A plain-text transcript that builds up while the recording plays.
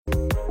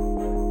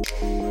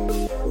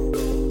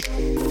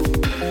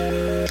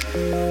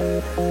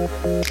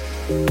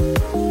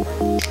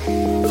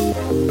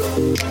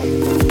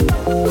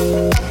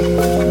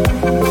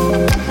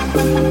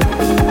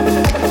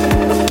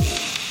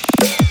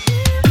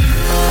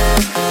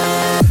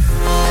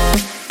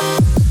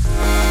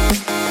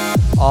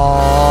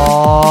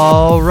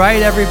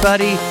right,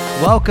 everybody.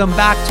 Welcome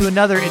back to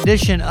another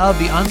edition of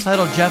the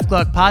Untitled Jeff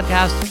Gluck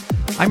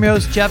podcast. I'm your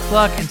host, Jeff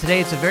Gluck, and today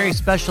it's a very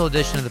special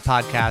edition of the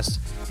podcast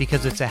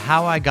because it's a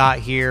How I Got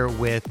Here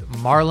with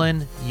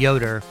Marlin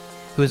Yoder,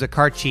 who is a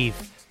car chief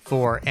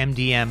for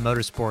MDM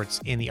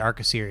Motorsports in the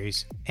ARCA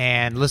series.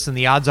 And listen,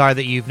 the odds are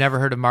that you've never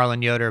heard of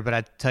Marlin Yoder, but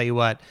I tell you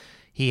what,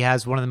 he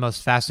has one of the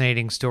most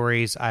fascinating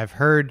stories I've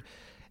heard,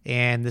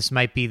 and this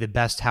might be the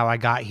best How I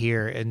Got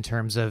Here in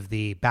terms of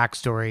the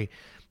backstory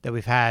that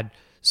we've had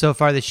so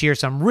far this year,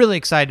 so I'm really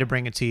excited to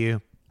bring it to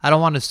you. I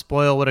don't want to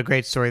spoil what a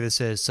great story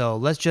this is, so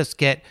let's just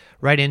get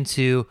right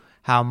into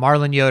how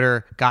Marlin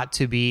Yoder got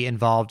to be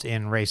involved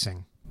in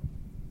racing.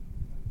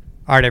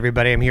 All right,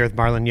 everybody, I'm here with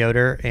Marlin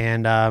Yoder,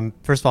 and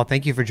first of all,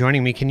 thank you for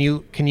joining me. Can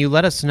you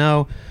let us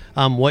know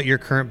what your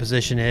current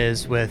position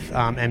is with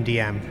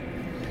MDM?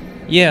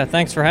 Yeah,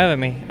 thanks for having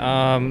me.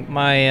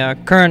 My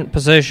current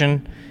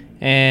position,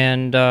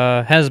 and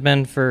has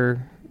been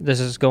for, this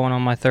is going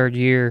on my third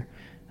year,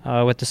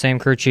 with the same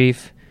crew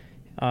chief,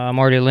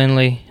 Marty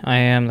Lindley. I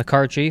am the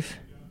car chief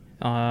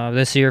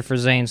this year for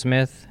Zane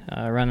Smith,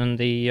 running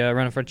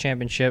for the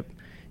championship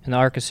in the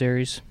ARCA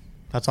series.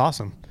 That's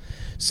awesome.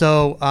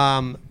 So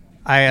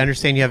I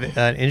understand you have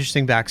an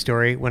interesting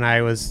backstory. When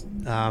I was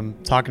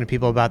talking to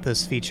people about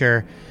this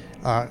feature,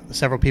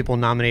 several people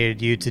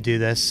nominated you to do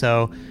this.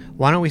 So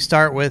why don't we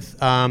start with,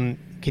 can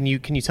you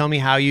tell me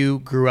how you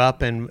grew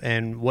up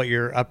and what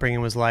your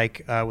upbringing was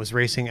like? Was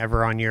racing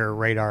ever on your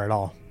radar at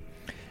all?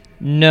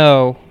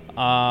 No.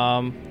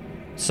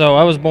 So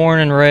I was born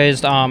and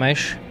raised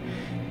Amish,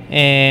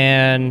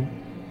 and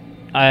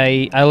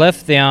I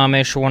left the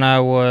Amish when I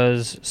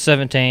was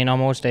 17,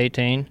 almost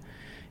 18,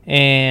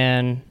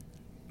 and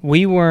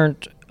we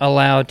weren't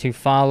allowed to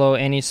follow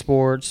any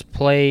sports,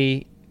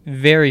 play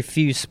very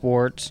few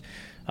sports.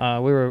 We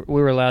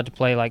were allowed to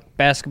play like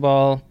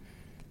basketball,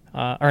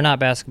 or not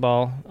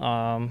basketball,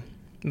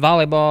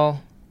 volleyball,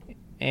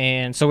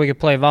 and so we could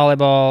play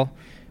volleyball,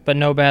 but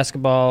no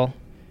basketball.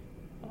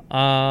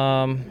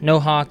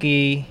 No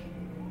hockey,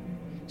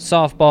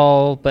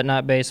 softball, but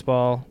not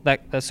baseball,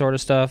 that sort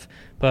of stuff,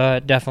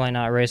 but definitely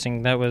not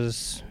racing. That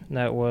was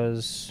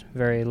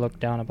very looked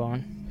down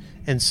upon.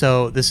 And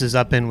so this is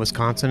up in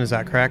Wisconsin, is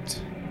that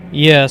correct?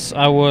 Yes,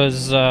 I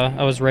was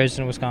raised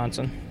in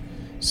Wisconsin.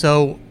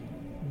 So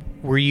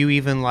were you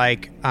even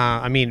like,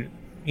 I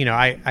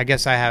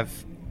guess I have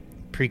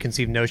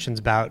preconceived notions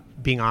about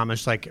being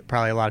Amish, like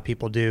probably a lot of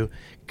people do,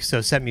 so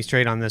set me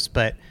straight on this,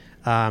 but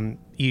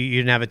you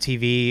didn't have a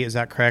TV, is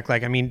that correct?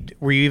 Like, I mean,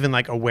 were you even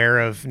like aware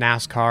of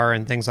NASCAR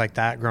and things like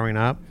that growing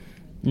up?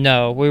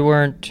 No, we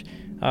weren't.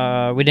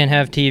 We didn't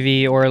have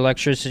TV or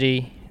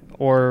electricity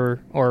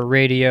or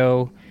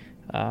radio,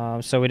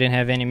 so we didn't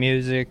have any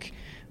music.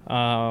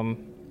 And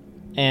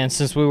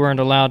since we weren't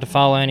allowed to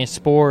follow any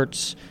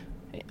sports,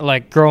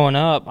 like growing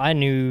up, I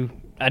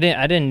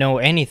didn't know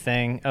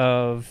anything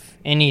of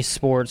any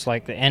sports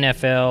like the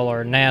NFL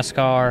or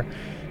NASCAR.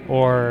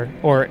 Or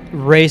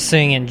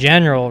racing in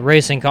general,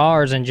 racing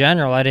cars in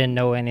general, I didn't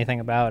know anything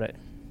about it.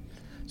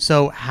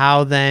 So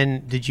how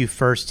then did you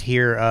first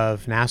hear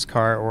of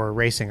NASCAR or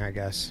racing, I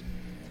guess?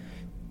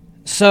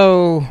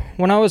 So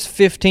when I was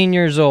 15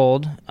 years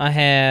old, I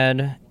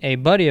had a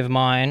buddy of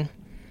mine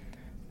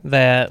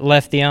that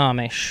left the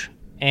Amish,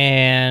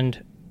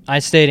 and I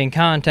stayed in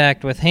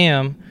contact with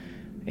him,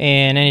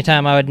 and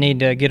anytime I would need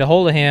to get a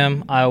hold of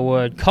him, I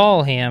would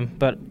call him,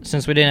 but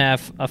since we didn't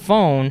have a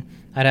phone,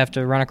 I'd have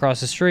to run across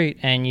the street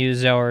and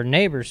use our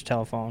neighbor's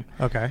telephone.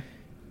 Okay.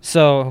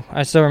 So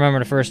I still remember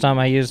the first time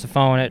I used the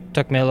phone. It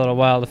took me a little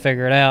while to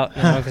figure it out,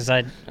 because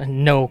I had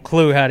no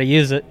clue how to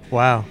use it.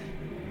 Wow.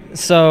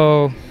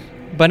 So,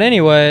 but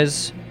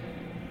anyways,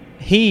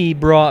 he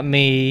brought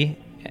me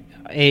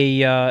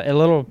a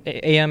little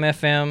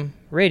AM/FM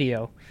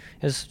radio.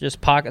 It's just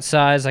pocket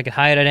size. I could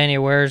hide it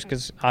anywhere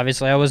because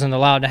obviously I wasn't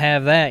allowed to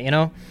have that, you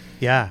know?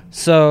 Yeah.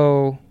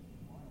 So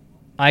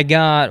I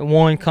got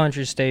one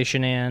country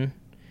station in,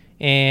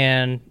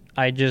 and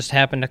I just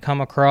happened to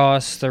come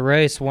across the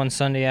race one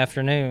Sunday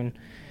afternoon.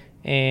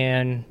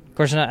 And, of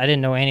course, I didn't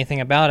know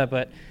anything about it,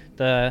 but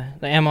the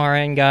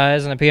MRN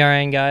guys and the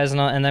PRN guys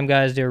and them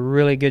guys do a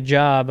really good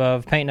job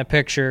of painting a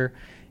picture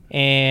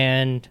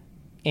and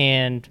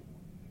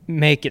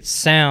make it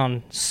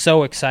sound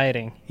so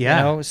exciting. Yeah.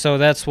 You know? So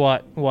that's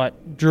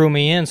what drew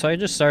me in. So I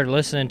just started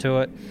listening to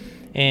it.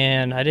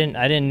 And I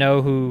didn't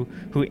know who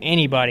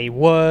anybody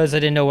was. I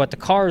didn't know what the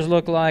cars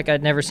looked like.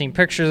 I'd never seen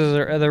pictures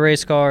of the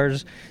race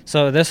cars.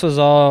 So this was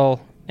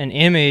all an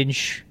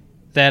image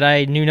that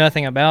I knew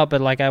nothing about, but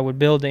like I would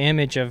build the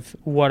image of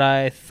what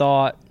I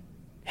thought,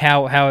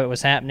 how it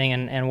was happening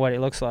and what it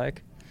looks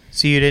like.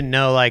 So you didn't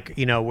know, like,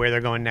 where they're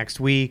going next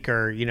week,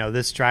 or,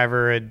 this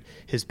driver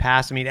his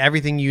past. I mean,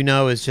 everything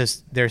is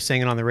just they're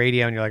singing on the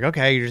radio, and you're like,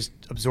 okay, you're just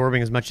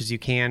absorbing as much as you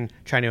can,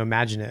 trying to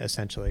imagine it,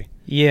 essentially.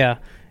 Yeah.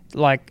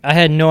 Like, I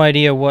had no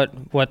idea what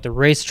the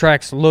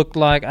racetracks looked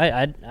like.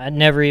 I'd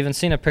never even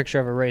seen a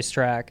picture of a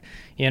racetrack,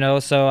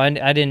 so I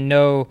didn't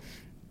know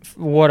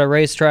what a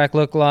racetrack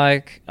looked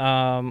like,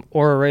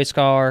 or a race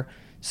car.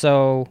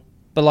 So,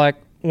 but like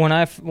when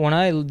I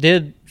finally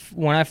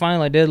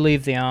did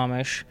leave the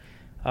Amish,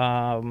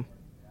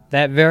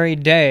 that very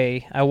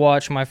day I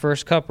watched my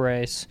first Cup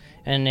race,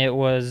 and it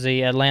was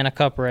the Atlanta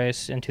Cup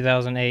race in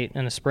 2008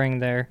 in the spring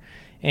there,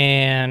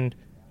 and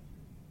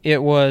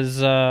it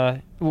was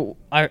I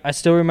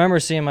still remember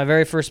seeing my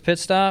very first pit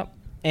stop,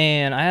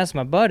 and I asked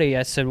my buddy,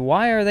 I said,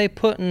 why are they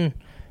putting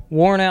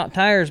worn out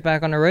tires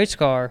back on the race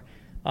car?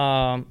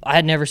 I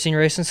had never seen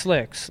racing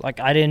slicks.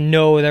 Like, I didn't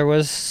know there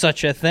was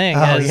such a thing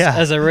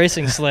as a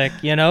racing slick,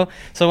 you know?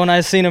 So when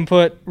I seen them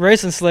put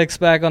racing slicks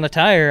back on the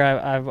tire,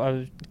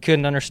 I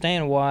couldn't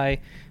understand why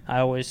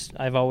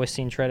I've always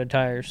seen treaded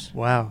tires.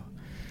 Wow.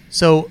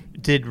 So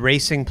did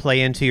racing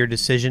play into your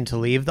decision to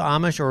leave the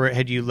Amish, or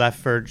had you left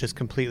for just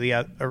completely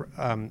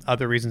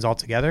other reasons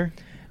altogether?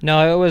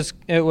 No,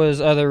 it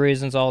was other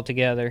reasons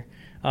altogether.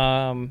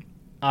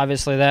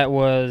 Obviously, that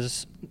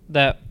was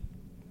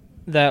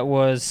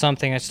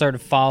something I started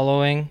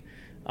following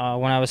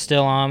when I was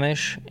still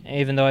Amish,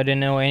 even though I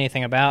didn't know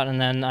anything about it. And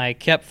then I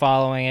kept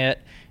following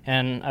it,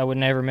 and I would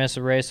never miss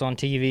a race on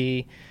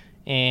TV.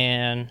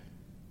 And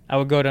I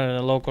would go to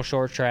the local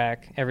short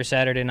track every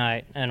Saturday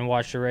night and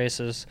watch the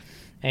races.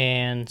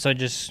 And so it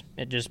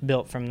just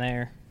built from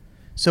there.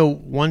 So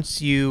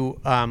once you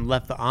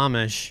left the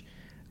Amish,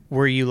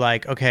 were you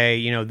like, okay,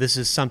 you know, this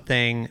is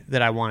something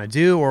that I want to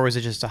do, or was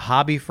it just a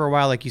hobby for a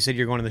while? Like you said,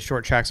 you're going to the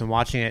short tracks and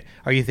watching it.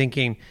 Are you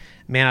thinking,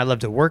 man, I'd love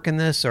to work in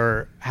this,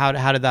 or how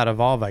did that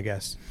evolve, I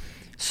guess?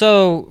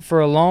 So for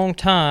a long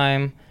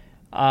time,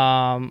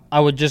 I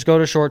would just go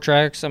to short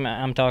tracks.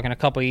 I'm talking a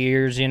couple of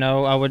years, you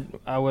know. I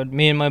would,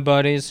 me and my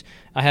buddies,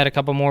 I had a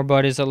couple more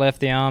buddies that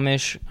left the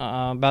Amish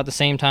about the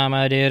same time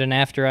I did and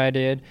after I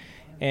did,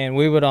 and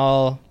we would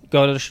all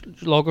go to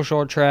the local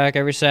short track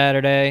every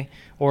Saturday,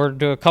 or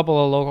do a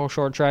couple of local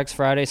short tracks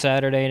Friday,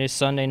 Saturday, and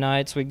Sunday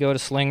nights. We'd go to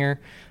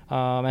Slinger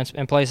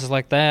and places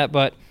like that.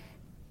 But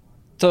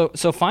so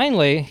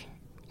finally,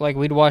 like,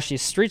 we'd watch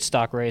these street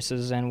stock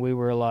races, and we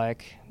were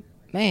like,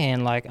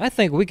 man, like, I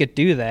think we could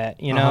do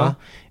that, you know?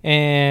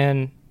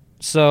 And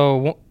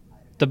so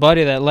the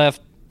buddy that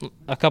left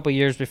a couple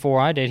years before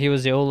I did, he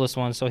was the oldest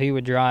one, so he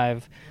would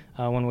drive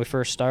when we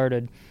first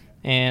started.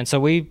 And so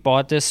we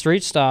bought this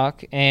street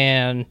stock,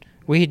 and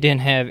we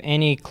didn't have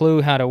any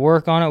clue how to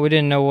work on it. We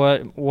didn't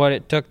know what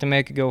it took to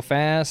make it go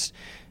fast.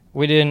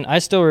 I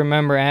still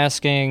remember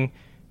asking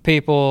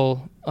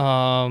people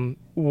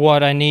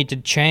what I need to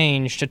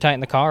change to tighten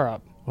the car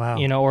up. Wow.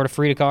 You know, or to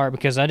free the car,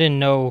 because I didn't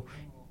know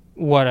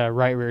what a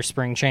right rear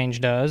spring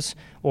change does,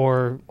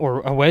 or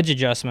a wedge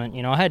adjustment.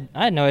 You know, I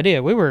had no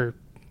idea. We were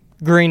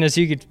green as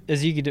you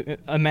could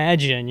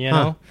imagine, you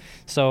know.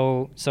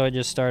 So it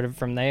just started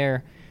from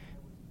there,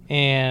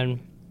 and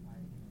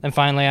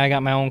finally I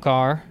got my own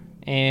car,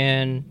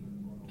 and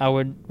I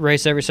would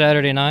race every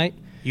Saturday night.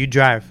 You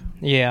drive?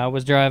 Yeah, I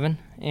was driving,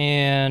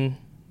 and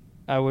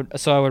I would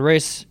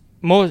race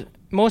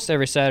most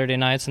every Saturday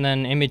nights, and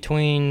then in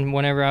between,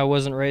 whenever I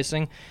wasn't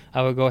racing,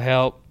 I would go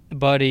help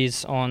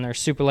buddies on their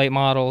super late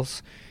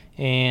models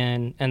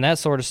and that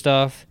sort of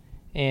stuff.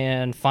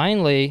 And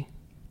finally,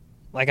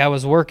 like, I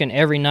was working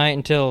every night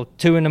until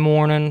 2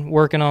 a.m,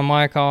 working on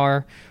my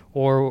car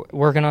or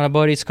working on a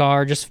buddy's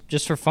car,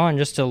 just for fun,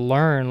 just to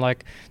learn.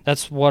 Like,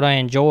 that's what I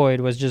enjoyed,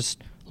 was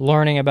just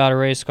learning about a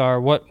race car,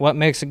 what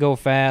makes it go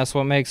fast,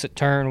 what makes it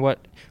turn,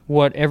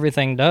 what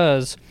everything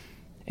does.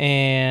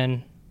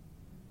 And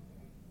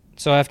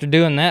so after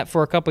doing that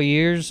for a couple of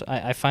years,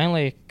 I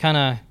finally kind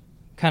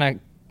of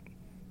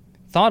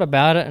thought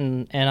about it,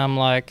 and I'm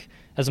like,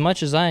 as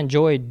much as I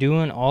enjoy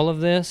doing all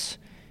of this,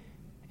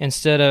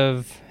 instead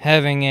of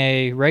having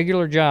a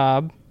regular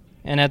job,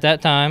 and at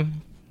that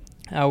time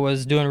I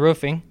was doing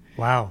roofing.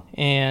 Wow.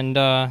 And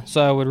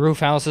so I would roof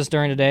houses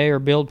during the day, or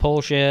build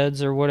pole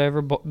sheds or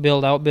whatever,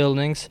 build out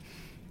buildings.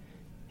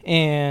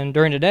 And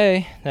during the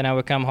day, then I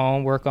would come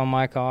home, work on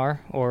my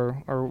car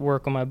or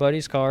work on my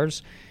buddy's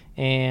cars.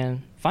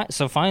 And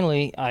so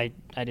finally I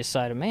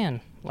decided, man,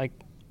 like,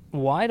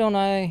 why don't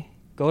I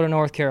go to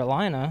North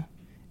Carolina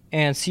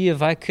and see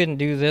if I couldn't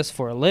do this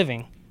for a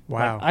living?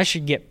 Wow. Like, I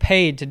should get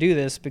paid to do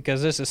this,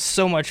 because this is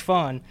so much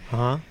fun.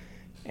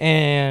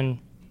 And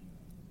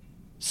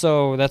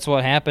so that's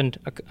what happened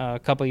a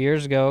couple of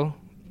years ago.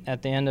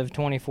 At the end of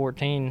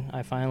 2014,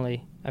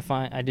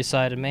 I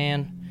decided,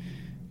 man,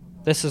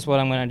 this is what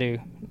I'm going to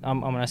do.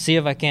 I'm going to see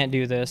if I can't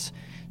do this.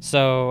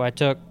 So I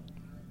took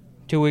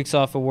 2 weeks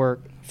off of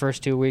work,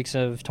 first 2 weeks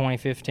of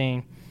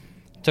 2015.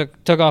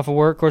 Took off of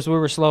work. Of course, we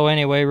were slow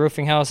anyway.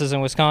 Roofing houses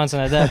in Wisconsin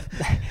at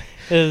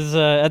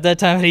that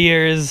time of the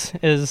year is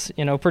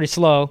pretty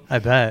slow. I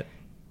bet.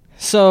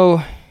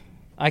 So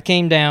I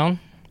came down.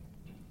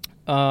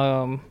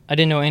 I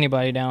didn't know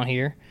anybody down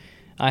here.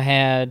 I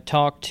had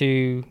talked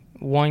to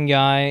one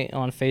guy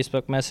on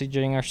Facebook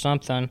messaging or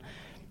something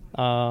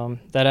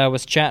that I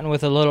was chatting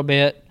with a little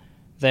bit,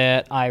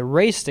 that I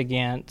raced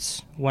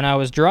against when I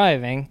was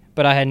driving,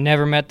 but I had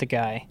never met the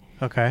guy.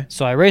 Okay.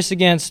 So I raced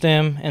against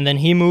him, and then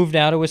he moved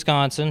out of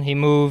Wisconsin. He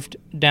moved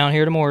down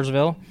here to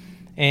Mooresville,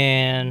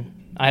 and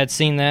I had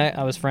seen that.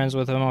 I was friends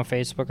with him on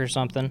Facebook or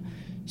something.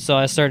 So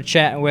I started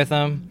chatting with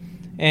him,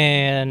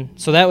 And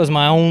so that was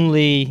my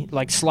only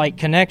like slight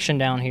connection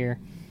down here.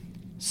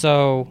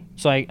 So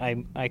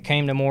I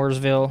came to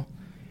Mooresville,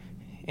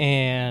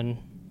 and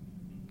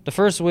the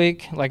first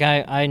week, like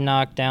I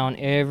knocked down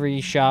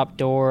every shop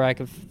door I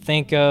could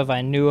think of,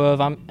 I knew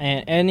of. And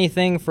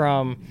anything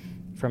from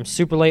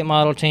super late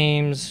model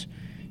teams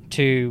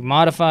to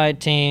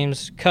modified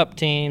teams, cup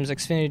teams,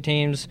 Xfinity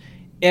teams,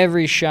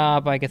 every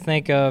shop I could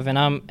think of. And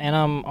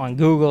I'm on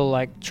Google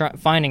like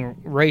finding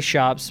race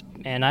shops,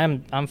 and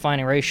I'm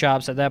finding race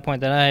shops at that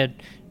point that I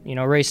had,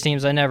 race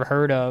teams I never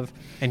heard of.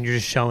 And you're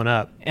just showing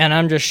up. And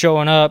I'm just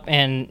showing up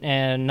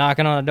and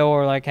knocking on the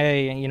door like,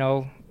 hey,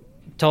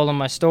 told them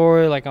my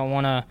story, like I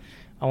want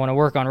to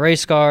work on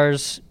race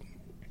cars.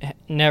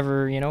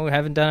 Never,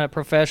 haven't done it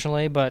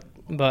professionally, but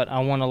I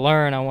want to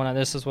learn.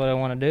 This is what I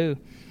want to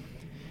do.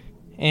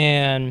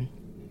 And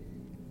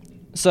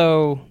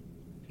so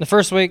the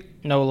first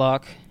week, no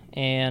luck.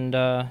 And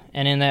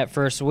in that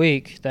first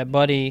week, that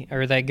buddy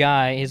or that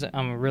guy,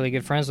 I'm really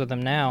good friends with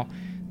him now,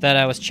 that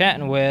I was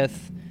chatting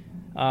with,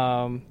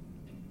 I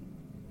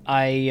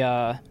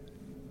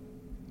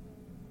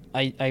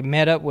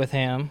met up with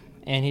him,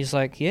 and he's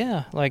like,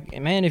 yeah, like,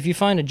 man, if you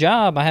find a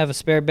job, I have a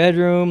spare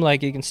bedroom,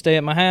 like, you can stay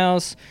at my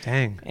house.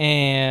 Dang.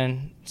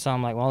 And so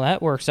I'm like, well,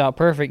 that works out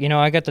perfect.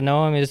 I got to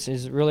know him.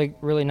 He's a really,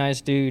 really nice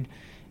dude.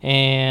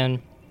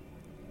 And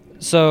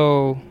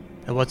so...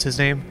 And what's his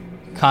name?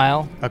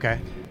 Kyle. Okay.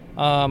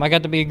 I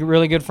got to be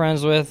really good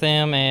friends with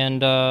him,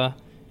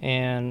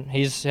 and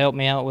he's helped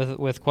me out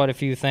with quite a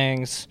few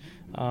things.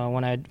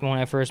 When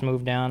I first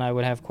moved down, I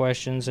would have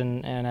questions,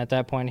 and at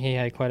that point he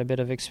had quite a bit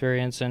of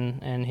experience,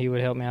 and he would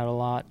help me out a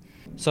lot.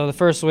 So the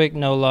first week,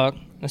 no luck.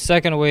 The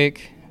second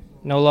week,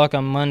 no luck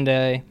on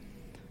Monday.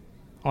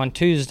 On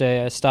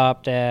Tuesday, I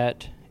stopped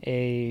at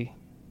a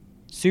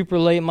super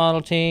late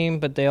model team,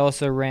 but they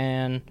also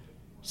ran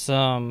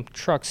some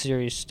truck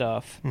series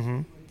stuff.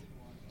 Mm-hmm.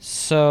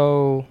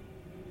 So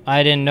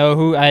I didn't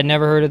know I had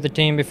never heard of the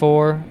team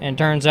before, and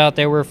turns out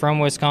they were from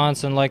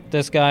Wisconsin. Like,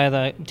 this guy,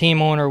 the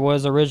team owner,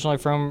 was originally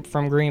from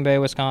Green Bay,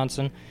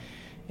 Wisconsin.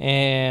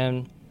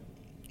 And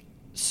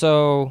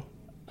so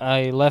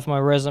I left my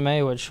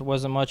resume, which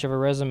wasn't much of a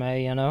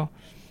resume,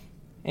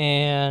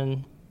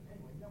 and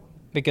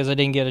because I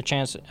didn't get a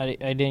chance, I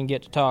didn't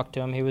get to talk to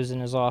him. He was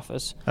in his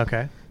office.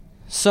 Okay.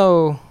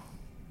 So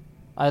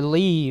I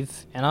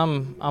leave, and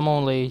I'm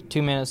only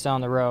 2 minutes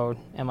down the road,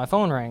 and my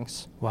phone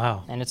rings.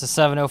 Wow. And it's a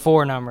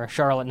 704 number,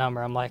 Charlotte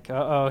number. I'm like,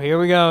 uh-oh, here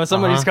we go.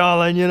 Somebody's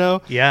calling,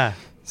 Yeah.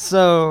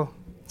 So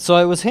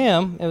it was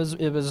him. It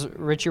was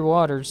Richie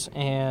Waters,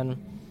 and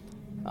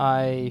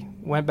I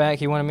went back.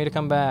 He wanted me to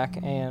come back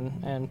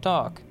and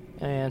talk.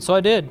 And so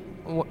I did.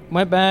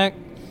 Went back.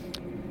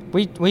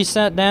 We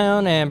sat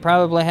down and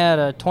probably had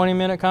a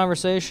 20-minute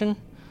conversation,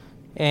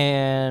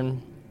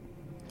 and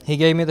he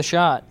gave me the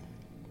shot.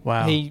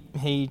 Wow.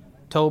 He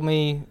told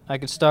me I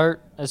could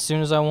start as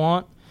soon as I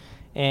want,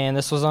 and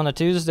this was on a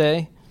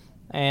Tuesday,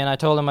 and I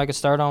told him I could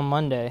start on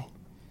Monday.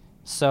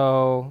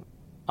 So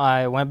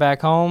I went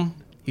back home.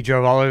 You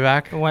drove all the way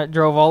back?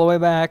 Drove all the way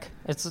back.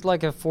 It's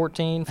like a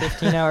 14,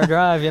 15-hour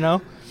drive,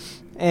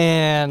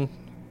 and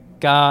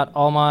got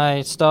all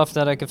my stuff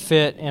that I could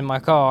fit in my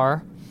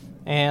car,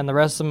 and the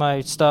rest of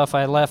my stuff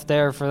I left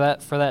there for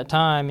that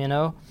time,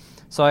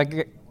 So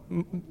I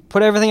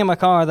put everything in my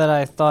car that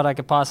I thought I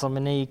could possibly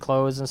need,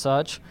 clothes and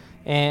such,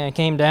 and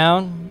came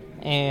down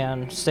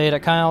and stayed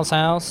at Kyle's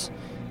house,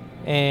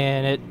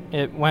 and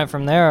it went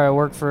from there. I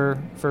worked for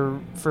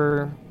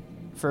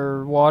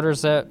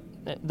Waters that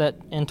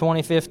in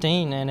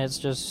 2015, and it's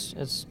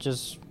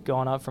just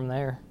going up from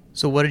there.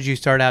 So what did you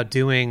start out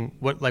doing?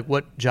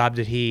 What job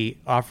did he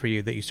offer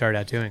you that you started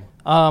out doing?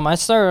 I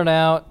started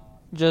out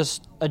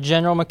just a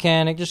general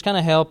mechanic, just kind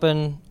of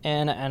helping,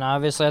 and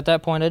obviously at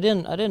that point I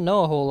didn't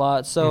know a whole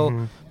lot.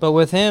 So, But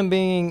with him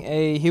being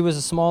he was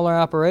a smaller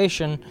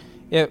operation,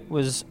 it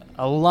was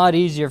a lot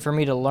easier for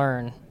me to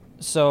learn.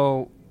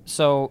 So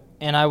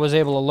and I was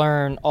able to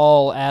learn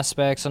all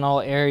aspects and all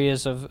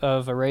areas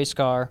of a race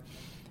car,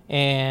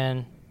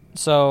 and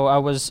so I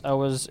was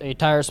a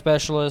tire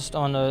specialist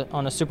on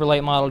a super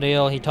late model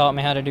deal. He taught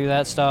me how to do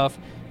that stuff,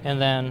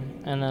 and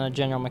then a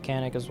general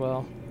mechanic as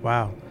well.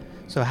 Wow.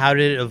 So how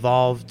did it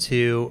evolve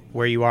to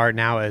where you are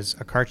now as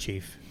a car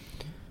chief?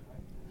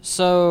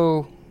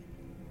 So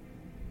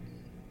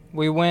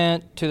we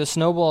went to the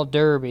Snowball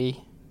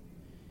Derby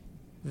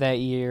that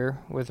year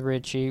with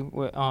Richie,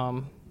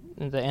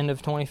 at the end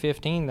of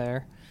 2015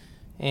 there.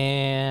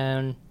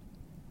 And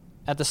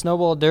at the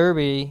Snowball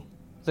Derby,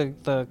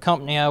 the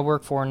company I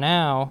work for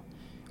now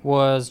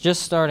was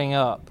just starting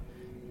up.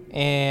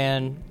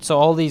 And so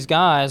all these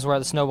guys were at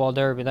the Snowball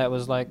Derby. That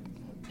was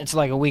it's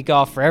like a week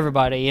off for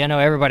everybody.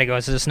 Everybody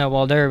goes to the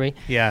Snowball Derby.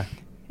 Yeah.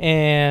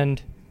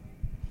 And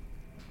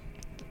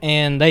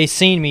they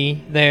seen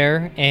me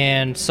there,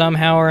 and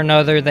somehow or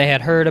another they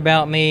had heard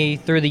about me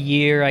through the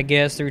year, I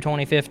guess, through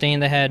 2015.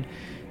 They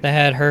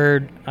had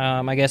heard,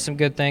 I guess, some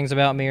good things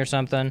about me or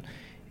something.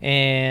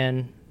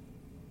 And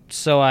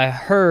so I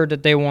heard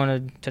that they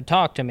wanted to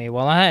talk to me.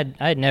 Well, I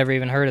had never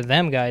even heard of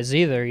them guys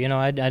either.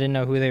 I didn't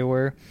know who they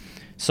were.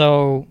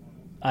 So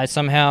I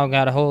somehow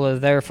got a hold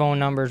of their phone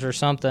numbers or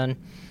something,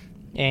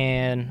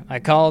 and I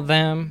called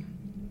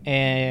them,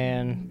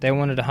 and they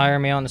wanted to hire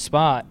me on the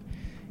spot.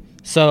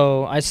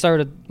 So I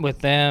started with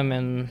them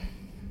in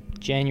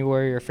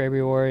January or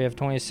February of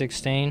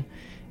 2016.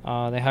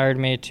 They hired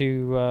me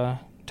to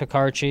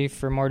car chief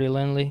for Marty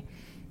Lindley,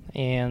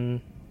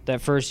 and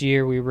that first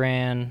year we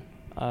ran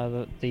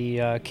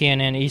the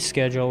K&N East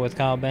schedule with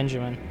Kyle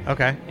Benjamin.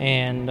 Okay.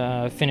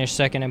 And finished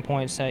second in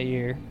points that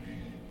year.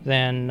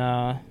 Then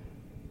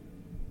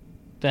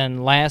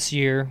last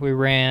year we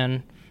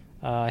ran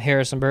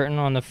Harrison Burton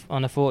on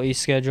the full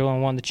East schedule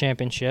and won the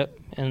championship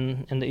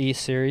in the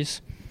East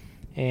series.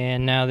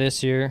 And now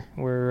this year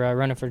we're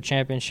running for the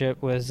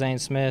championship with Zane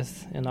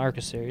Smith in the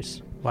ARCA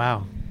series.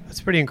 Wow, that's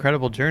a pretty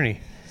incredible journey.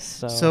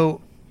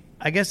 So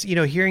I guess,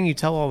 hearing you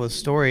tell all the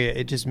story,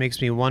 it just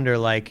makes me wonder,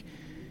 like,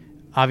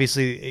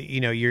 obviously,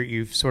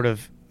 you've sort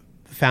of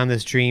found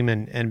this dream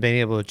and been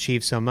able to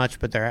achieve so much,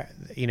 but there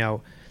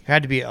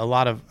had to be a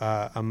lot of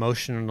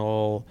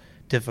emotional,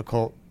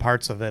 difficult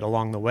parts of it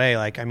along the way.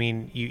 Like, I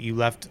mean, you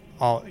left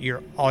all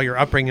your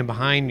upbringing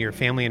behind, your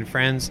family and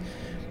friends.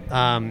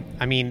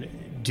 I mean,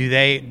 do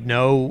they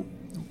know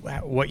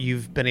what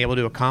you've been able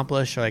to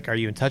accomplish? Or, like, are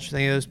you in touch with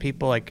any of those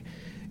people? Like,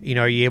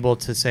 are you able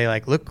to say,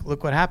 like,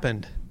 look what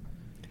happened?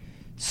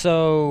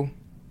 So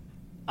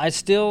I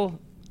still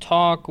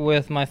talk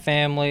with my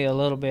family a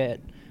little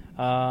bit.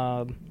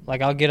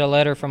 Like, I'll get a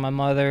letter from my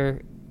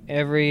mother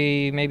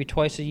maybe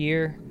twice a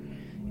year,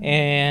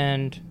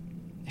 and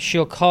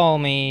she'll call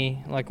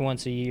me like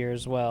once a year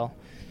as well.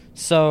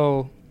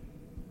 So,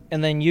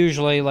 and then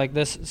usually, like,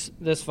 this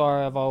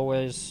far, I've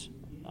always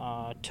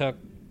took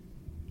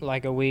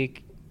like a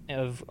week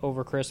of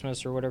over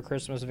Christmas or whatever,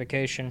 Christmas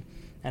vacation,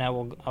 and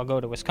I'll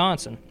go to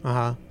Wisconsin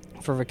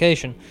for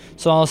vacation.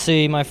 So I'll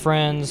see my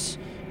friends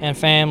and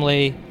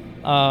family,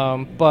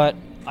 but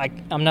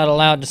I'm not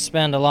allowed to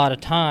spend a lot of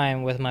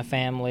time with my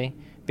family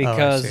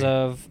because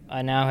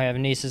I now have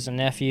nieces and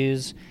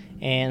nephews,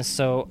 and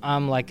so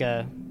I'm like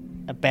a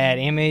bad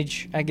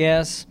image, I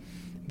guess,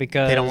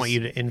 because they don't want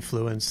you to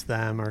influence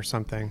them or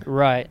something.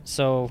 Right.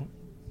 So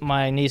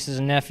my nieces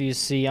and nephews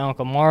see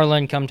Uncle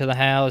Marlin come to the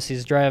house.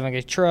 He's driving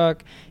a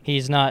truck.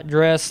 He's not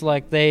dressed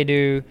like they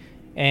do,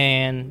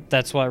 and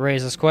that's what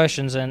raises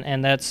questions.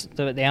 And that's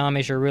the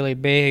Amish are really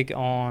big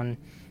on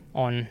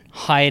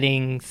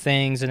hiding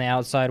things in the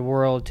outside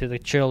world to the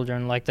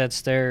children. Like,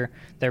 that's their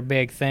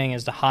big thing,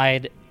 is to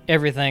hide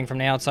everything from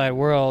the outside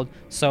world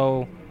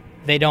so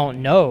they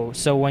don't know.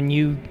 So when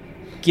you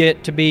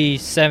get to be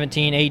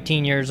 17,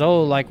 18 years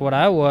old, like what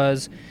I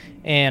was,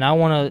 and I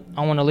want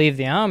to leave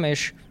the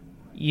Amish,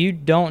 you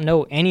don't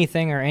know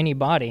anything or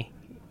anybody.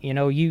 You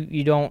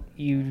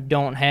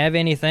don't have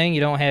anything.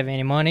 You don't have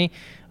any money,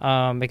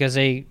 because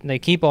they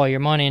keep all your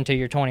money until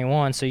you're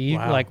 21. So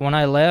Wow. Like, when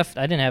I left,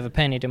 I didn't have a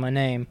penny to my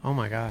name. Oh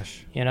my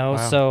gosh.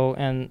 Wow. So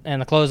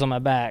and the clothes on my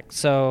back.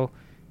 So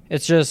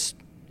it's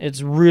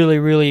really,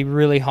 really,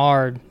 really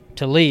hard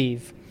to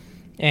leave,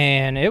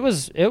 and it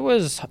was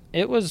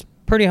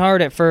pretty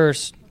hard at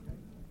first.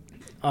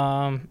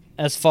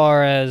 As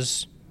far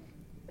as,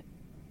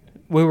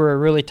 we were a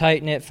really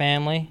tight-knit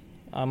family.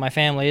 My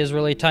family is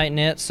really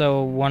tight-knit,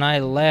 so when I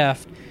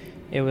left,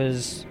 it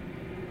was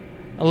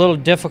a little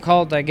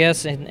difficult, I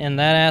guess, in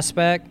that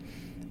aspect,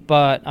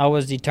 but I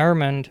was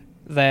determined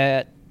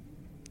that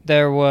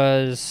there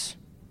was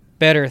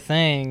better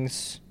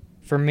things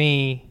for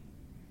me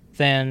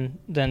than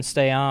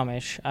stay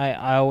Amish.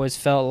 I always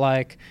felt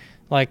like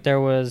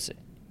there was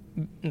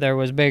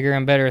bigger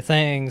and better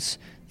things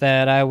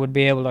that I would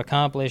be able to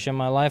accomplish in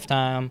my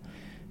lifetime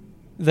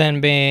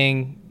than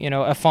being,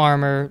 a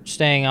farmer,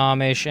 staying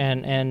Amish,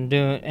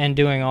 and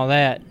doing all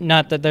that.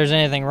 Not that there's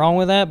anything wrong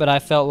with that, but I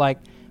felt like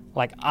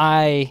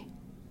I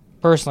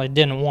personally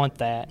didn't want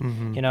that,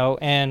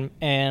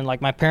 and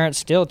like my parents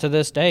still to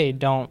this day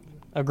don't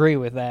agree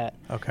with that.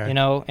 Okay.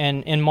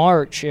 And in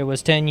March it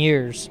was 10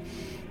 years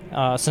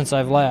since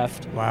I've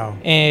left. Wow.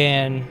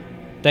 And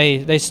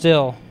they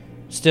still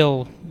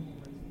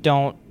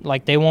don't,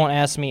 like, they won't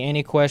ask me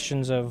any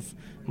questions of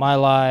my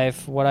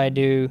life, what I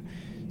do.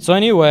 So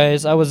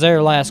anyways, I was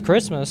there last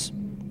Christmas.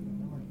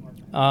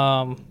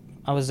 I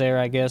was there,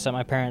 I guess, at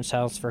my parents'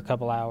 house for a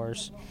couple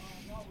hours.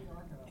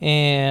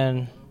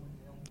 And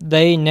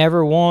they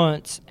never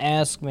once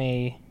asked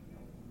me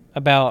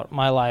about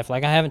my life.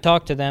 Like, I haven't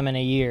talked to them in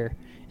a year.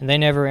 And they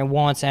never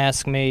once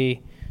asked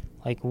me,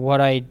 like,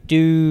 what I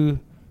do,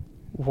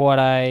 what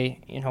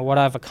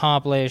I've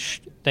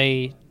accomplished.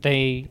 They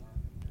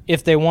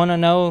if they want to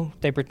know,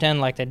 they pretend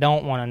like they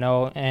don't want to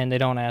know, and they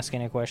don't ask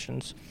any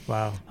questions.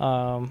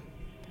 Wow.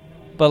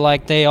 But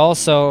like, they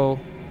don't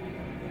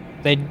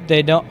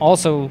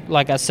also,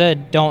 like I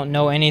said, don't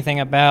know anything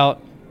about,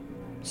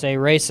 say,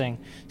 racing.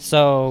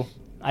 So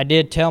I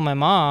did tell my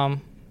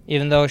mom,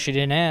 even though she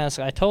didn't ask,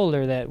 I told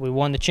her that we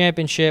won the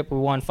championship. We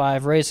won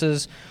 5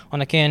 races on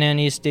the K&N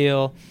East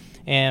deal,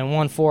 and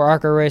won 4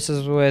 ARCA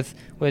races with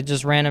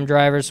just random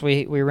drivers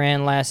we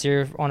ran last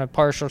year on a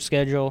partial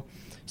schedule.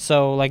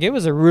 So, like, it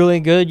was a really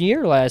good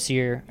year last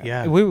year.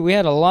 Yeah. We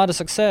had a lot of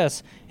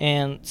success.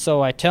 And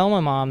so I tell my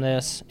mom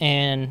this,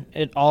 and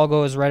it all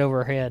goes right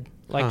over her head.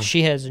 Like,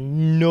 she has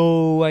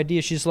no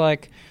idea. She's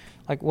like,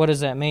 what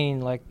does that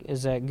mean? Like,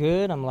 is that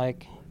good? I'm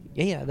like,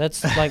 yeah,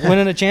 that's like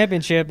winning a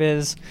championship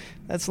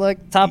that's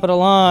like top of the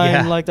line.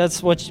 Yeah. Like,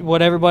 that's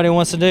what everybody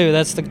wants to do.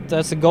 That's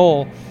the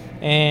goal.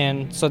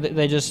 And so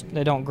they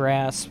don't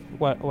grasp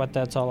what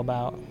that's all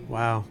about.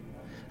 Wow.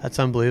 That's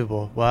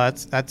unbelievable. Well,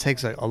 that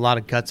takes a lot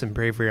of guts and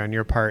bravery on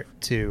your part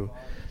to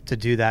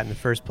do that in the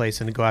first place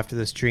and to go after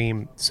this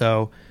dream.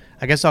 So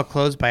I guess I'll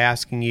close by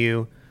asking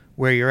you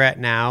where you're at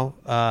now.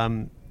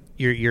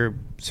 You're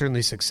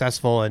certainly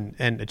successful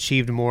and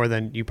achieved more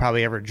than you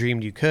probably ever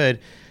dreamed you could.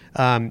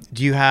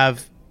 Do you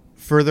have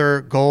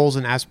further goals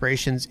and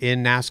aspirations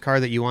in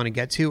NASCAR that you want to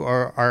get to,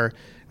 or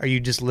are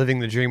you just living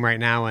the dream right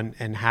now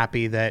and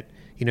happy that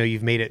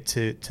you've made it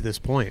to this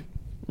point?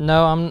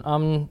 No,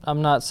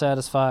 I'm not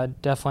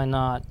satisfied. Definitely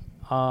not.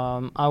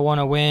 I want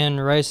to win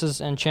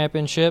races and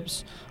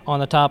championships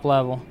on the top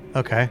level.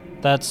 Okay.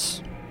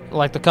 That's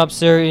like the Cup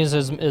Series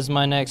is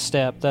my next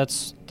step.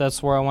 That's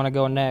where I want to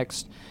go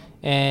next.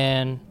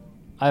 And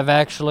I've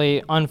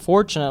actually,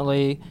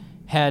 unfortunately,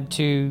 had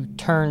to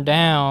turn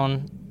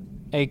down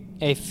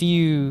a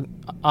few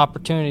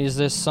opportunities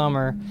this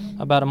summer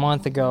about a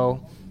month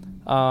ago,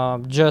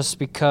 just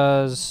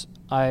because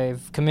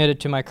I've committed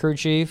to my crew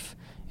chief.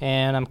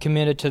 And I'm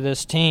committed to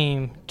this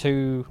team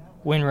to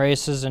win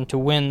races and to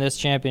win this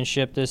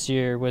championship this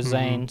year with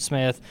Zane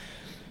Smith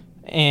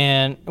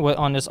and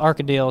on this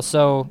ARCA deal.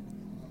 So,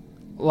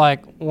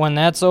 like, when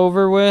that's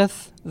over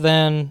with,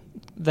 then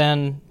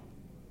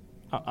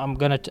I'm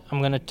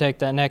gonna take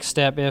that next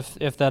step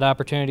if that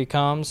opportunity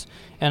comes,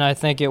 and I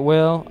think it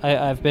will.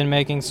 I've been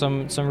making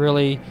some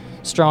really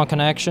strong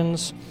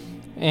connections,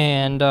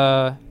 and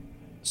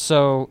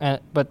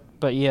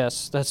but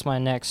yes, that's my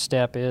next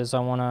step. Is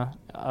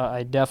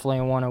I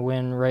definitely want to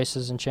win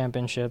races and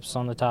championships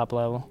on the top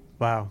level.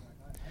 Wow.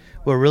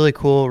 Well, really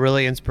cool,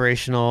 really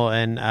inspirational,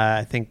 and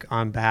I think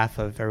on behalf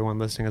of everyone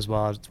listening as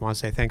well, I just want to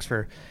say thanks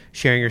for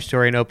sharing your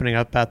story and opening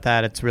up about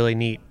that. It's really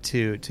neat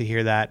to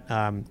hear that.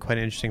 Quite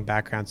an interesting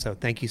background, so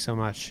thank you so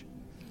much.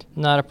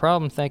 Not a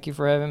problem. Thank you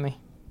for having me.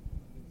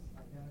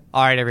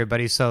 All right,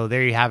 everybody, so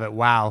there you have it.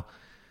 Wow.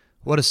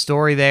 What a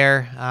story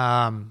there.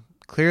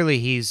 Clearly,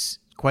 he's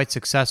quite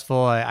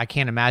successful. I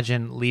can't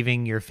imagine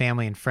leaving your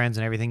family and friends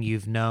and everything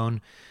you've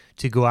known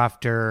to go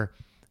after,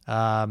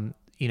 a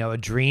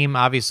dream.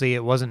 Obviously,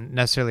 it wasn't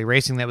necessarily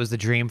racing that was the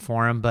dream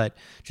for him, but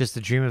just the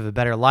dream of a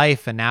better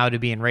life. And now to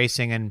be in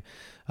racing and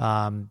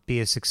be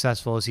as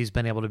successful as he's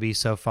been able to be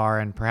so far,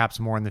 and perhaps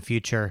more in the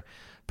future.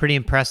 Pretty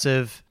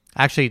impressive.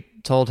 I actually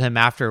told him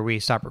after we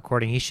stopped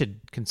recording, he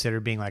should consider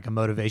being like a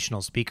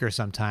motivational speaker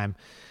sometime.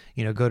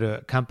 Go to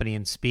a company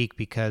and speak,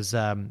 because,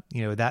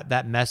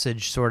 that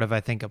message sort of, I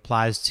think,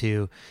 applies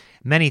to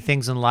many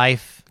things in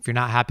life. If you're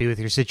not happy with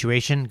your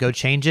situation, go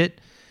change it.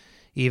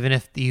 Even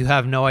if you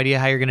have no idea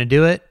how you're going to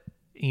do it,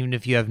 even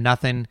if you have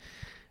nothing,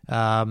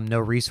 no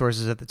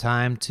resources at the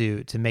time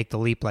to make the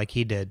leap like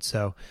he did.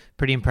 So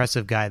pretty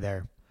impressive guy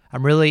there.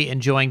 I'm really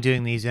enjoying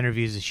doing these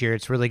interviews this year.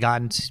 It's really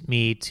gotten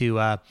me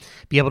to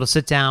be able to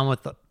sit down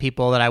with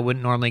people that I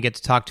wouldn't normally get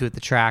to talk to at the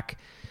track.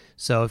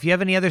 So if you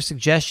have any other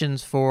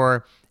suggestions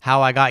for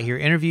how I got here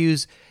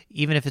interviews,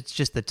 even if it's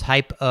just the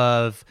type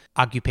of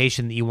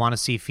occupation that you want to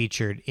see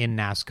featured in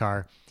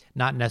NASCAR,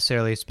 not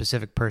necessarily a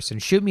specific person,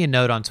 shoot me a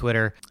note on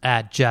Twitter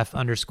at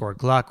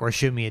Jeff_Gluck, or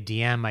shoot me a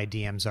DM. My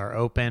DMs are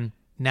open.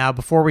 Now,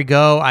 before we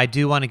go, I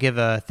do want to give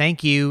a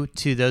thank you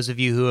to those of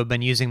you who have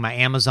been using my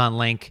Amazon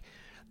link.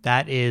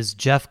 That is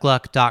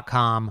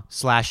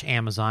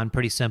jeffgluck.com/Amazon.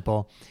 Pretty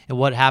simple. And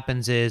what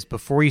happens is,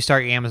 before you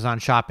start your Amazon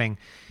shopping,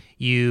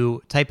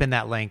 you type in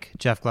that link,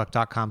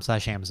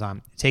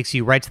 jeffgluck.com/Amazon. It takes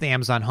you right to the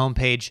Amazon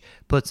homepage,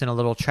 puts in a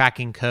little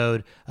tracking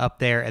code up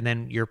there, and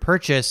then your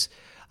purchase,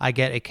 I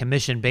get a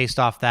commission based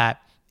off that,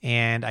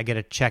 and I get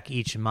a check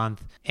each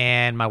month.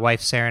 And my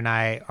wife, Sarah, and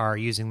I are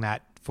using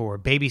that for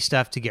baby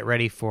stuff to get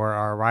ready for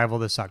our arrival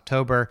this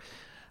October,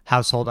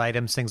 household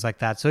items, things like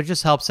that. So it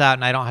just helps out,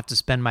 and I don't have to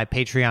spend my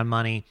Patreon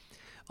money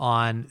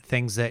on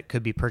things that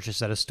could be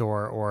purchased at a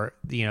store, or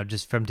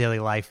just from daily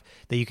life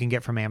that you can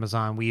get from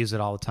Amazon. We use it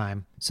all the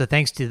time. So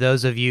thanks to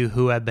those of you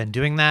who have been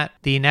doing that.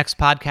 The next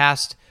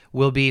podcast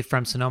will be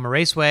from Sonoma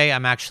Raceway.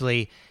 I'm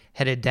actually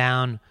headed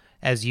down,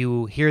 as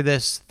you hear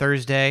this,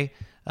 Thursday.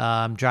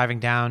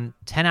 Driving down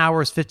 10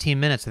 hours, 15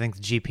 minutes, I think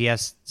the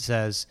GPS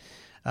says,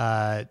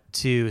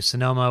 to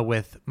Sonoma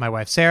with my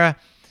wife, Sarah.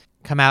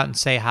 Come out and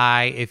say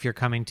hi if you're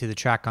coming to the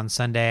track on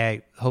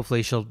Sunday.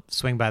 Hopefully she'll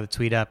swing by the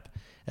Tweet Up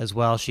as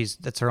well.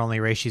 That's her only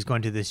race she's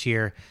going to this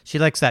year. She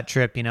likes that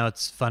trip.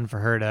 It's fun for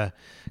her to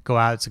go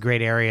out. It's a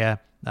great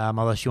area,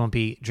 although she won't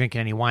be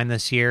drinking any wine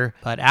this year.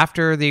 But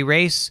after the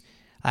race,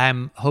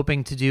 I'm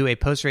hoping to do a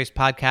post-race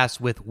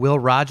podcast with Will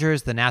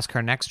Rogers, the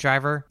NASCAR Next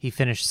driver. He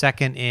finished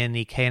second in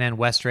the K&N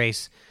West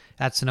race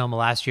at Sonoma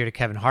last year to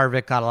Kevin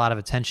Harvick. Got a lot of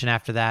attention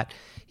after that.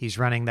 He's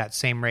running that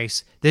same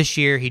race this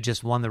year. He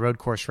just won the road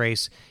course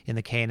race in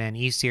the K&N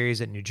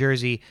E-Series at New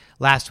Jersey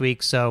last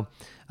week. So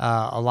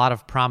a lot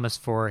of promise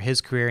for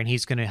his career, and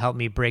he's going to help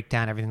me break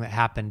down everything that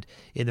happened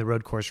in the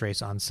road course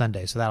race on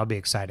Sunday. So that'll be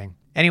exciting.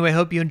 Anyway,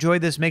 hope you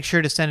enjoyed this. Make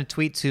sure to send a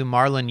tweet to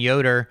Marlin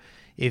Yoder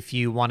if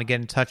you want to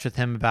get in touch with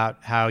him about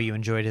how you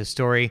enjoyed his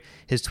story.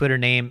 His Twitter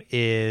name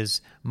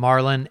is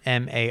Marlin,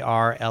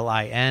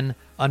 MARLIN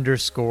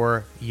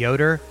 _Yoder,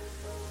 YODER.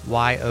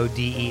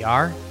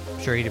 I'm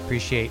sure he'd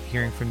appreciate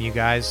hearing from you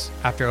guys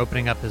after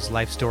opening up his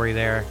life story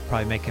there.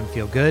 Probably make him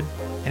feel good.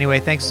 Anyway,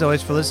 thanks as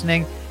always for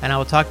listening, and I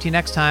will talk to you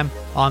next time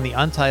on the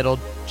Untitled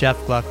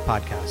Jeff Gluck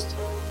Podcast.